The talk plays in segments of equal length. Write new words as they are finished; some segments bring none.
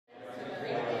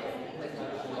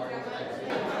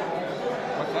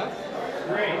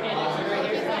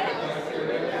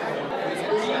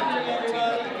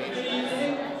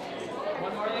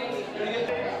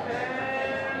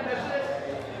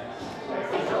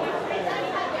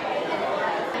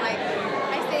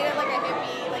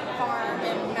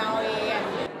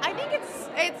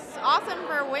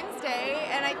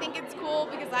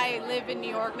because I live in New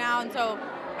York now, and so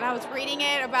when I was reading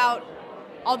it about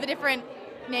all the different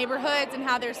neighborhoods and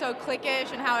how they're so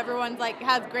cliquish and how everyone's like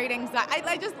has great anxiety,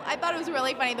 I thought it was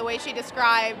really funny the way she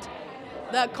described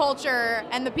the culture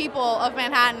and the people of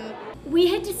Manhattan. We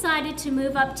had decided to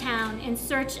move uptown in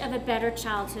search of a better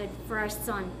childhood for our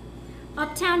son.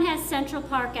 Uptown has Central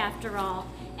Park after all,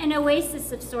 an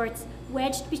oasis of sorts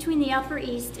wedged between the Upper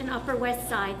East and Upper West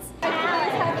sides. I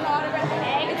have an autograph.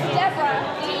 It's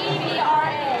Debra,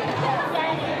 D-E-B-R-A.